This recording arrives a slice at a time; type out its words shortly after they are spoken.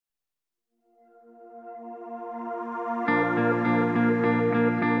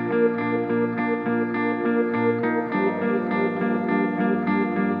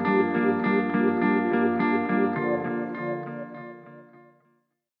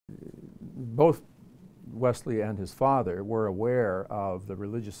both Wesley and his father were aware of the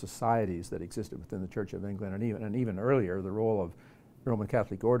religious societies that existed within the Church of England, and even earlier, the role of Roman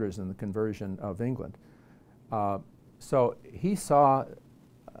Catholic orders in the conversion of England. So he saw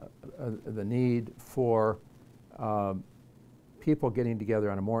the need for people getting together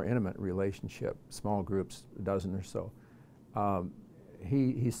on a more intimate relationship, small groups, a dozen or so.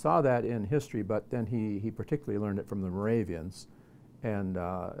 He saw that in history, but then he particularly learned it from the Moravians and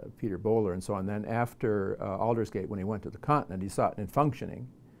Peter Böhler and so on. Then after Aldersgate, when he went to the continent, he saw it in functioning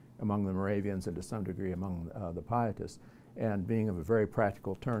among the Moravians and to some degree among the Pietists. And being of a very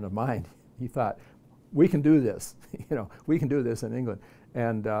practical turn of mind, he thought, we can do this. We can do this in England.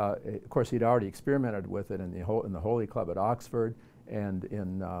 And of course, he'd already experimented with it in the Holy Club at Oxford and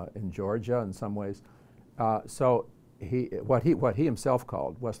in Georgia in some ways. So what he himself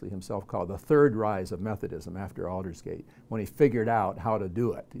called, Wesley himself called, the third rise of Methodism after Aldersgate, when he figured out how to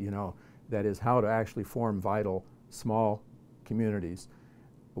do it, that is, how to actually form vital small communities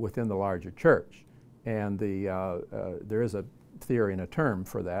within the larger church. And there is a theory and a term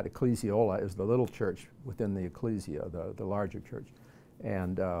for that. Ecclesiola is the little church within the ecclesia, the larger church.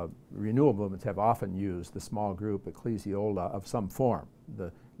 And renewal movements have often used the small group ecclesiola of some form,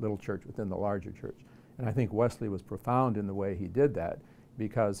 the little church within the larger church. And I think Wesley was profound in the way he did that,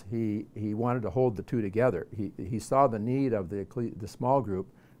 because he wanted to hold the two together. He saw the need of the small group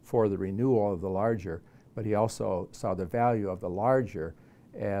for the renewal of the larger, but he also saw the value of the larger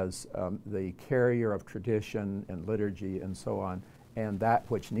as the carrier of tradition and liturgy and so on, and that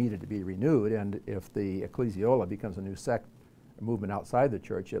which needed to be renewed. And if the ecclesiola becomes a new sect, a movement outside the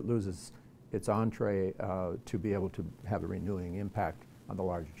church, it loses its entree to be able to have a renewing impact on the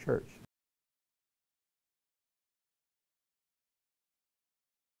larger church.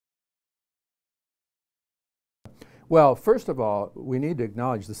 Well, first of all, we need to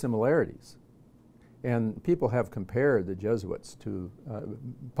acknowledge the similarities. And people have compared the Jesuits to,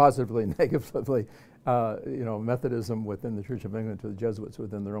 positively and negatively, Methodism within the Church of England to the Jesuits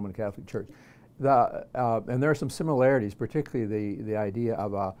within the Roman Catholic Church. And there are some similarities, particularly the idea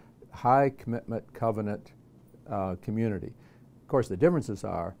of a high commitment covenant community. Of course, the differences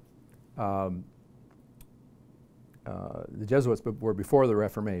are the Jesuits were before the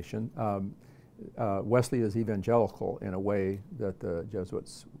Reformation. Wesley is evangelical in a way that the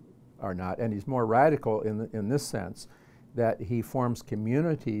Jesuits are not, and he's more radical in this sense, that he forms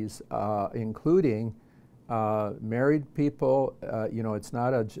communities, including married people. It's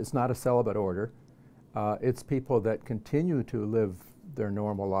not a celibate order. It's people that continue to live their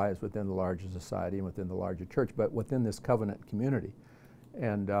normal lives within the larger society and within the larger church, but within this covenant community.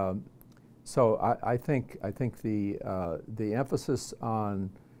 And so I think the emphasis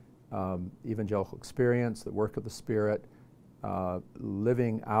on evangelical experience, the work of the Spirit,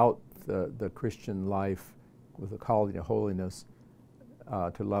 living out the Christian life with a calling to holiness,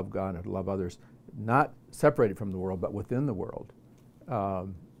 to love God and to love others, not separated from the world but within the world,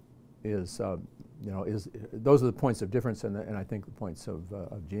 those are the points of difference and I think the points of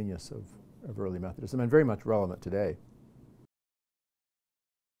genius of early Methodism, and very much relevant today.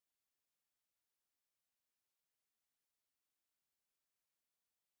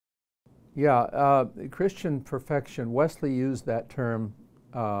 Yeah, Christian perfection, Wesley used that term,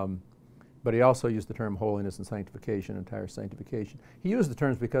 but he also used the term holiness and sanctification, entire sanctification. He used the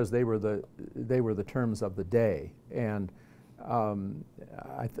terms because they were the terms of the day, and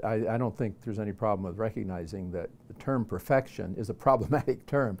I don't think there's any problem with recognizing that the term perfection is a problematic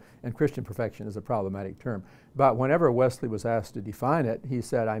term, and Christian perfection is a problematic term. But whenever Wesley was asked to define it, he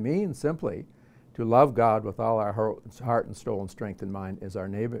said, I mean simply to love God with all our heart and soul and strength and mind as our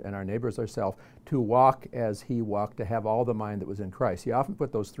neighbor, and our neighbor as ourselves, to walk as he walked, to have all the mind that was in Christ. He often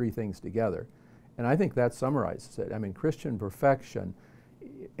put those three things together. And I think that summarizes it. I mean, Christian perfection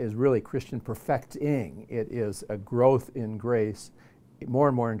is really Christian perfecting. It is a growth in grace, more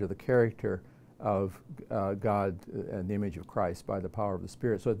and more into the character of God and the image of Christ by the power of the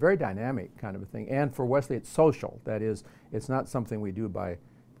Spirit. So it's a very dynamic kind of a thing. And for Wesley, it's social. That is, it's not something we do by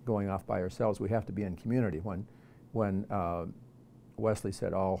going off by ourselves. We have to be in community. When Wesley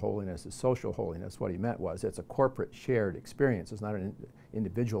said all holiness is social holiness, what he meant was it's a corporate shared experience. It's not an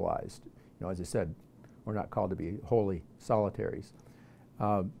individualized. As I said, we're not called to be holy solitaries.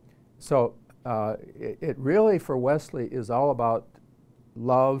 So it really, for Wesley, is all about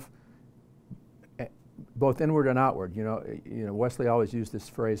love, both inward and outward. Wesley always used this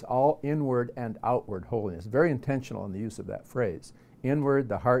phrase, all inward and outward holiness. Very intentional in the use of that phrase. Inward,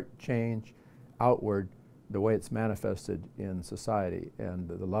 the heart change; outward, the way it's manifested in society, and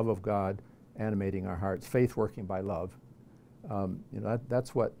the love of God animating our hearts, faith working by love,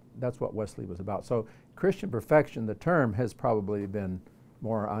 That's what Wesley was about. So Christian perfection, the term, has probably been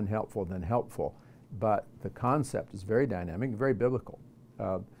more unhelpful than helpful, but the concept is very dynamic, very biblical.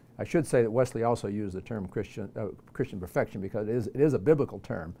 I should say that Wesley also used the term Christian perfection because it is a biblical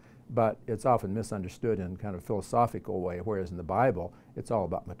term, but it's often misunderstood in kind of philosophical way, whereas in the Bible it's all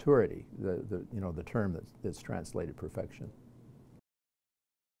about maturity, the term that's translated perfection.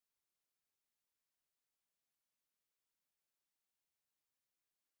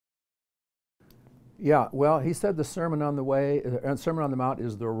 Yeah, well, he said the Sermon on the Mount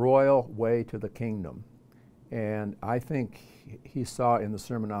is the royal way to the kingdom. And I think he saw in the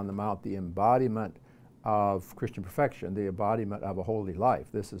Sermon on the Mount the embodiment of Christian perfection, the embodiment of a holy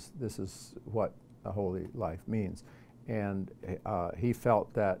life. This is what a holy life means. And he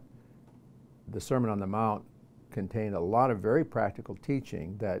felt that the Sermon on the Mount contained a lot of very practical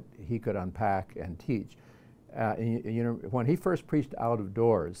teaching that he could unpack and teach. When he first preached out of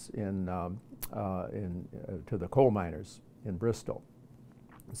doors to the coal miners in Bristol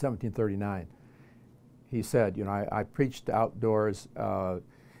in 1739, he said, I preached outdoors.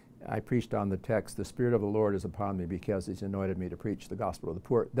 I preached on the text, "The Spirit of the Lord is upon me because He's anointed me to preach the gospel of the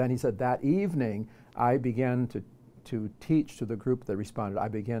poor." Then he said, that evening I began to teach to the group that responded. I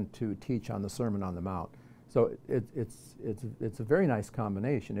began to teach on the Sermon on the Mount. So it's a very nice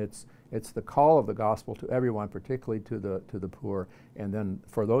combination. It's the call of the gospel to everyone, particularly to the poor, and then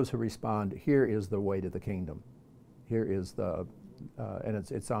for those who respond, here is the way to the kingdom. Here is and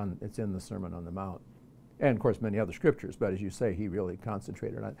it's in the Sermon on the Mount, and of course many other scriptures. But as you say, he really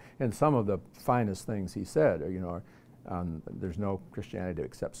concentrated on it. And some of the finest things he said there's no Christianity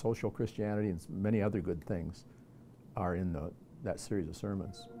except social Christianity, and many other good things are in that series of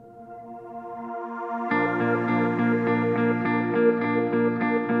sermons.